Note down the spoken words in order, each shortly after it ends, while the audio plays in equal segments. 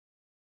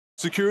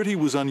Security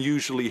was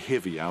unusually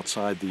heavy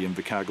outside the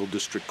Invercargill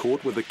District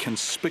Court, with a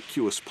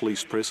conspicuous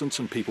police presence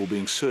and people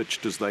being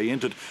searched as they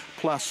entered,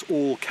 plus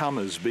all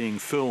comers being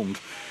filmed.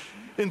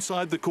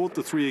 Inside the court,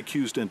 the three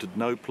accused entered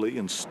no plea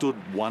and stood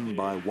one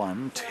by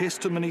one,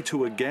 testimony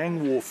to a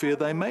gang warfare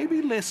they may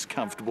be less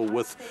comfortable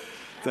with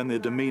than their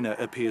demeanour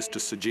appears to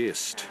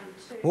suggest.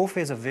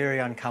 Warfare is a very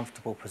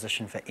uncomfortable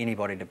position for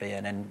anybody to be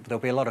in, and there'll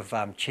be a lot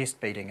of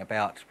chest beating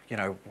about,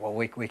 well,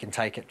 we can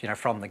take it,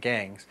 from the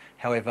gangs.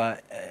 However,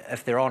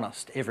 if they're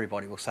honest,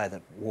 everybody will say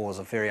that war is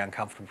a very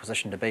uncomfortable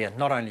position to be in.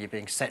 Not only are you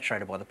being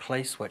saturated by the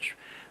police, which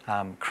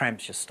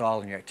cramps your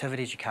style and your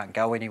activities, you can't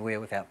go anywhere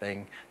without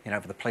being,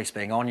 with the police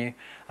being on you.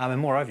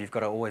 And moreover, you've got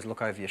to always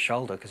look over your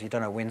shoulder because you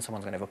don't know when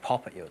someone's going to have a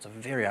pop at you. It's a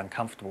very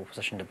uncomfortable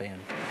position to be in.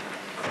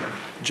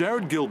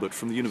 Jared Gilbert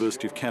from the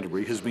University of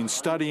Canterbury has been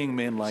studying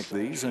men like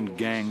these and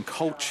gang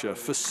culture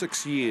for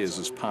 6 years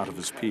as part of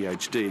his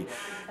PhD.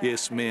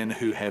 Yes, men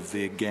who have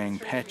their gang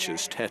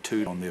patches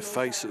tattooed on their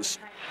faces.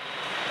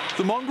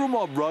 The Mongrel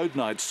mob road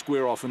nights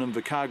square off in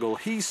Invercargill,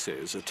 he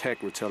says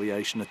attack,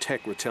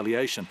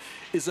 retaliation,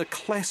 is a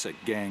classic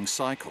gang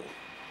cycle.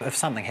 If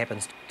something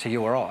happens to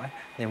you or I,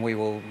 then we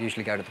will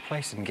usually go to the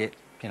police and get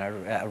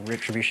a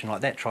retribution like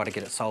that, try to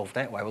get it solved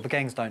that way. Well, the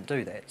gangs don't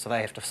do that, so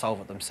they have to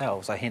solve it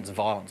themselves, so hence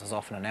violence is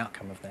often an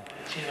outcome of that.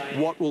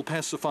 What will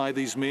pacify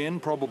these men?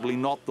 Probably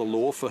not the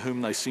law, for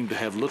whom they seem to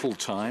have little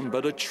time,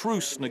 but a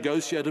truce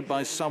negotiated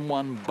by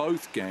someone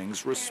both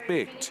gangs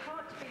respect.